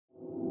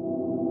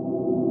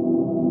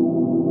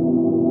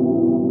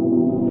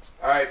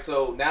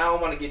so now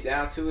I want to get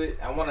down to it.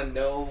 I want to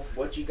know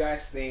what you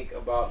guys think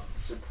about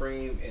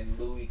Supreme and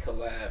Louis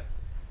collab.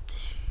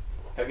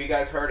 Have you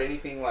guys heard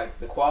anything like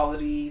the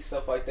quality,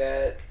 stuff like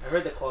that? I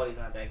heard the quality's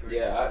not that great.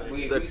 Yeah,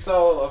 we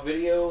saw a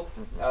video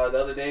the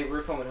other day. We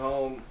were coming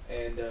home,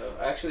 and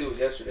actually it was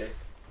yesterday,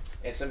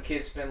 and some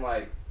kids spent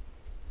like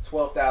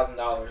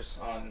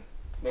 $12,000 on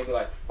maybe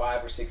like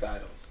 5 or 6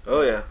 items.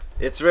 Oh yeah,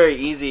 it's very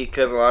easy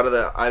because a lot of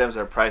the items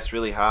are priced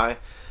really high,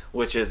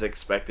 which is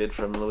expected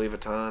from Louis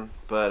Vuitton.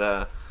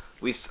 But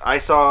I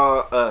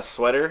saw a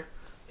sweater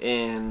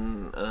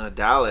in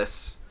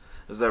Dallas.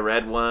 It was the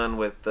red one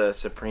with the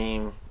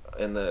Supreme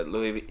and the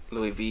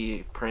Louis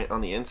V print on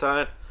the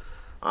inside.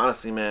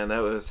 Honestly, man, it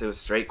was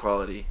straight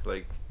quality.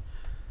 Like,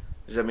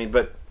 I mean,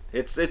 but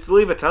it's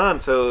Louis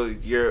Vuitton, so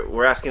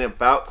we're asking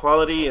about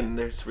quality, and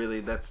there's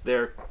really that's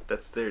their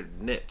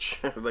niche.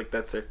 Like,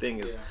 that's their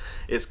thing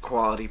is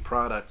quality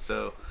product.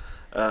 So,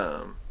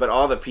 but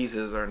all the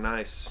pieces are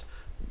nice,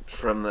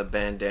 from the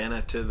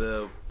bandana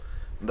to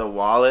the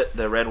wallet,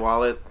 the red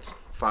wallet,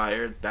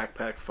 fire,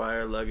 backpacks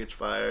fire, luggage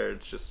fire.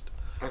 It's just.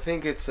 I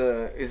think it's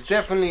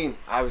definitely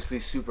obviously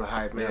super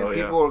hype, man. Oh,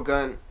 yeah. People are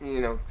gonna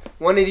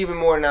want it even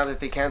more now that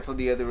they canceled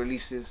the other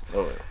releases.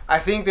 Oh, yeah. I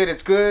think that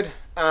it's good,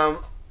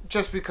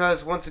 just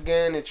because once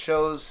again it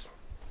shows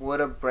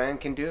what a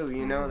brand can do.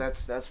 You know,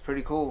 that's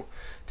pretty cool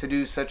to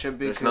do such a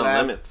big There's collab.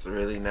 no limits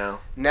really now.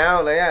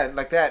 Now,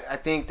 like that, I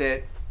think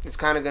that it's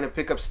kind of gonna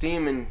pick up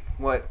steam. And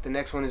what the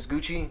next one is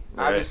Gucci,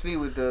 Right. obviously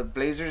with the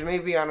Blazers,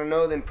 maybe, I don't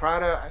know. Then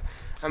Prada.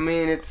 I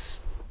mean,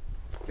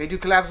 they do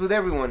collabs with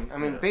everyone. I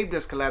mean, Bape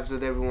does collabs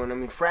with everyone. I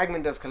mean,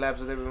 Fragment does collabs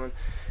with everyone.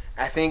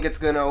 I think it's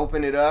going to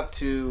open it up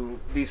to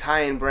these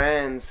high-end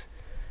brands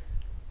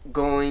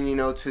going,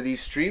 to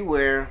these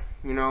streetwear,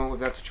 if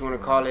that's what you want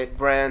to call it,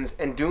 brands,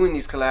 and doing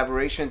these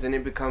collaborations and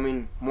it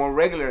becoming more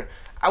regular.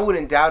 I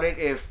wouldn't doubt it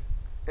if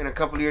in a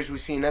couple of years we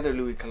see another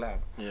Louis collab.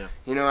 Yeah.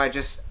 I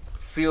just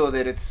feel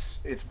that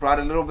it's brought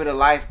a little bit of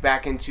life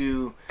back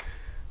into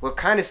what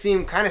kind of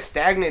seemed kind of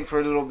stagnant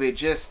for a little bit,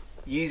 just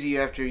Yeezy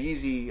after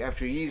Yeezy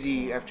after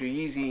Yeezy after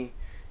Yeezy,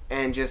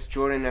 and just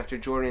Jordan after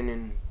Jordan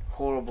in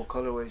horrible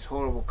colorways.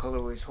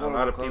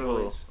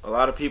 A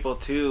lot of people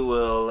too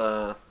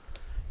will,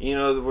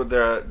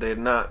 they're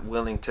not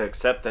willing to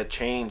accept that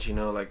change.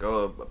 Like,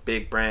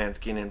 big brands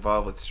getting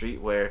involved with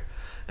streetwear.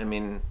 I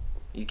mean,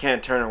 you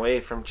can't turn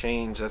away from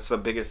change. That's the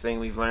biggest thing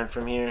we've learned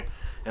from here.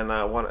 And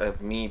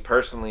me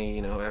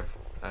personally,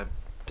 I've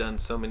done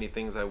so many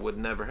things I would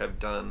never have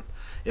done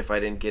if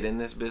I didn't get in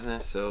this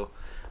business. So.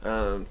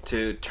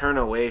 To turn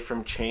away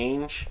from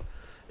change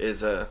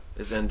is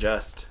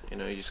unjust.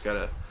 You just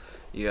gotta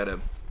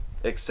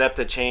accept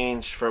the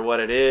change for what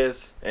it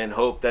is and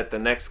hope that the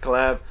next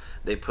collab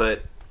they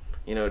put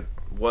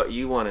what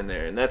you want in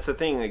there. And that's the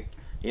thing, like,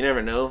 you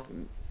never know.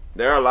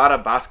 There are a lot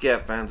of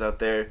Basquiat fans out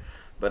there,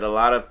 but a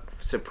lot of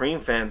Supreme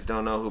fans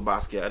don't know who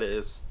Basquiat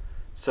is.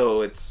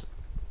 So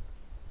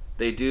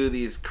they do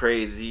these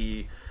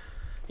crazy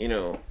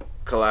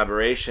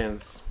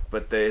collaborations,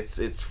 but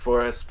it's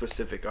for a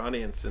specific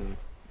audience, and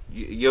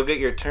you'll get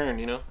your turn.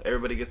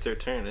 Everybody gets their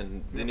turn,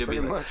 and then you'll be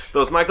like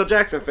those Michael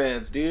Jackson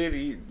fans,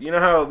 dude. You know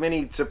how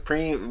many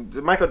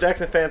the Michael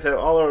Jackson fans have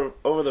all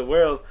over the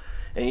world,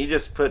 and you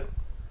just put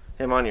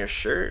him on your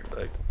shirt.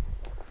 Like,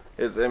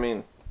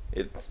 you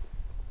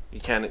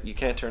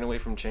can't turn away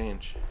from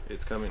change.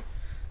 It's coming.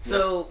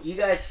 So you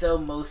guys sell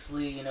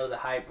mostly, the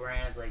hype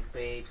brands like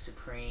Bape,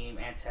 Supreme,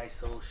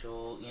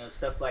 Antisocial,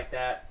 stuff like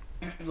that.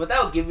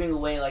 Without giving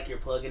away like your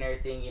plug and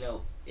everything,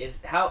 is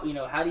how do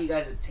you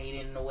guys obtain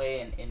it in a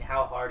way, and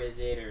how hard is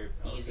it or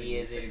easy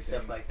is it and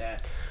stuff like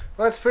that?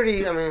 Well, it's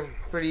pretty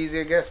easy,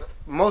 I guess.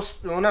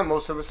 Not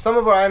most of it. Some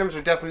of our items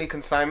are definitely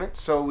consignment,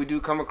 so we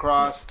do come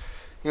across,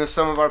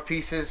 some of our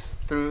pieces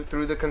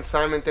through the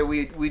consignment that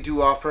we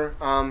do offer.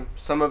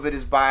 Some of it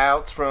is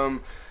buyouts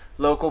from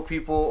local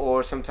people,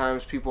 or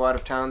sometimes people out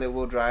of town that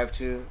will drive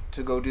to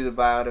go do the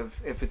buyout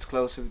if it's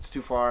close. If it's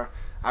too far,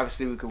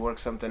 obviously we could work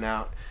something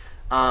out.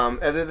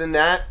 Other than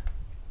that,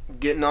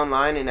 getting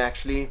online and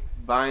actually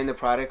buying the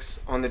products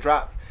on the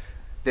drop.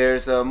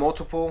 There's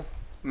multiple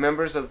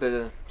members of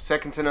the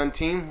Second to None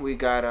team. We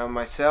got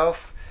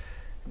myself,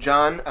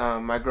 John,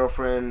 my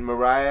girlfriend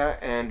Mariah,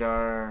 and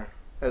our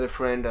other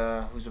friend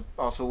who's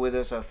also with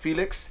us,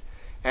 Felix,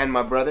 and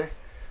my brother.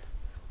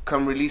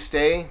 Come release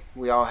day,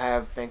 we all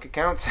have bank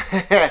accounts,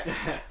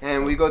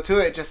 and we go to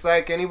it just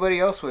like anybody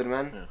else would,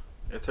 man.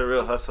 Yeah. It's a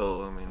real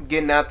hustle. I mean,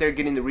 getting out there,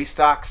 getting the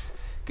restocks,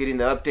 getting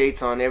the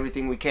updates on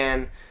everything we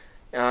can.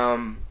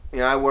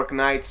 I work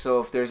nights,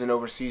 so if there's an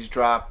overseas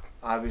drop,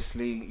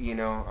 obviously,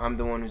 I'm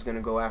the one who's going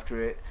to go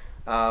after it.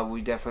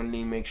 We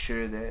definitely make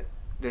sure that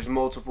there's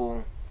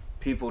multiple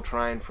people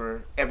trying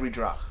for every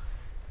drop.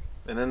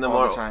 And then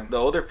all the time. the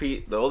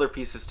older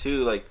pieces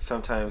too, like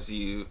sometimes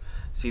you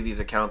see these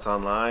accounts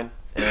online,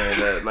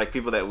 and like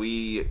people that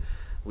we've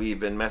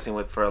been messing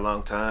with for a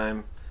long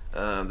time,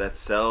 that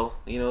sell,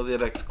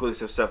 that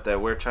exclusive stuff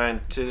that we're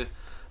trying to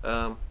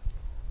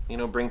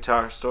bring to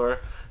our store,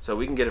 so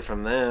we can get it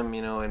from them,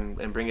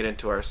 and bring it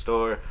into our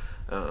store.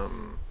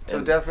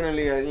 So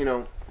definitely,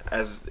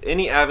 as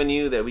any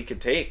avenue that we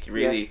could take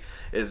really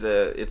is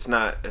it's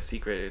not a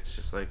secret. It's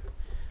just like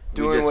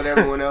doing what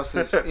everyone else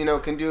is,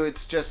 can do.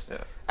 It's just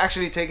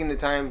actually taking the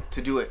time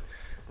to do it.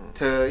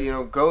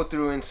 To go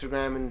through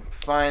Instagram and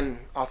find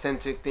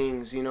authentic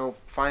things,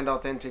 find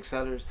authentic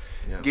sellers,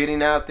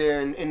 getting out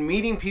there and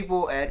meeting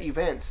people at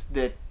events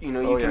that you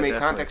can make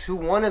contacts who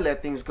want to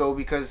let things go.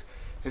 Because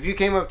if you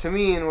came up to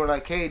me and were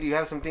like, hey, do you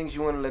have some things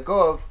you want to let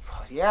go of?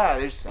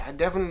 Yeah, I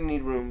definitely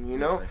need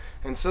room,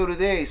 and so do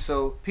they.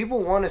 So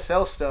people want to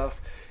sell stuff.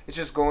 It's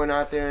just going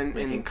out there and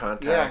making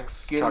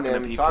contacts, getting talking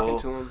them, to people. talking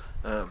to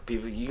them.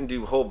 People, you can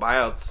do whole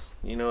buyouts,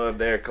 of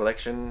their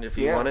collection if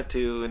you wanted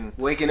to, and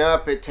waking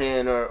up at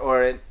 10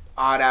 or at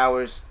odd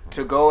hours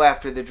to go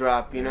after the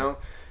drop,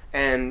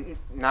 and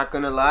not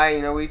gonna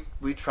lie,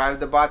 we tried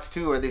the bots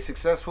too. Are they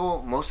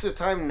successful? Most of the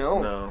time,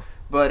 no.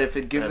 But if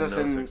it gives us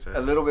a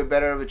little bit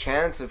better of a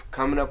chance of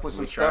coming up with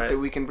some stuff that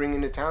we can bring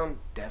into town,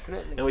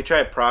 definitely. And we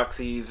try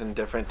proxies and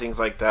different things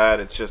like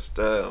that. It's just,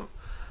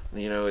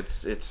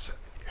 it's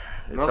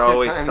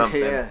always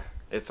something. Yeah.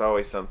 It's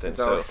always something. It's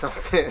always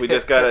something. We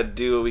just gotta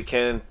do what we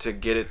can to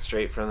get it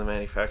straight from the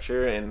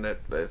manufacturer, and that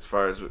as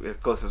far as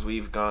close as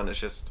we've gone, it's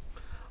just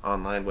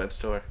online web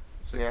store.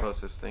 It's the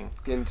closest thing.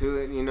 Getting to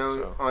it,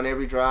 on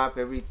every drop,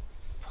 every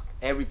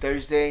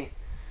Thursday,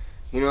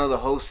 the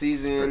whole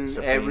season,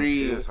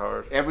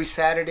 every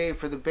Saturday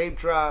for the Bape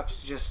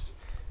drops, just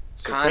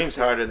Supreme's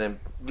constant. harder than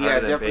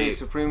definitely Bape.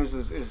 Supreme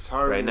is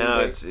harder. Right than now,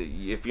 Bape. it's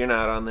if you're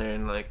not on there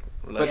and like.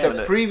 But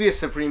the previous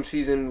Supreme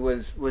season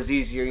was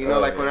easier,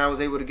 when I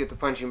was able to get the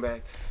punching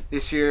bag.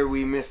 This year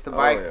we missed the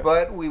bike,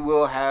 but we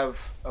will have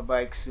a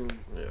bike soon.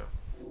 Yeah.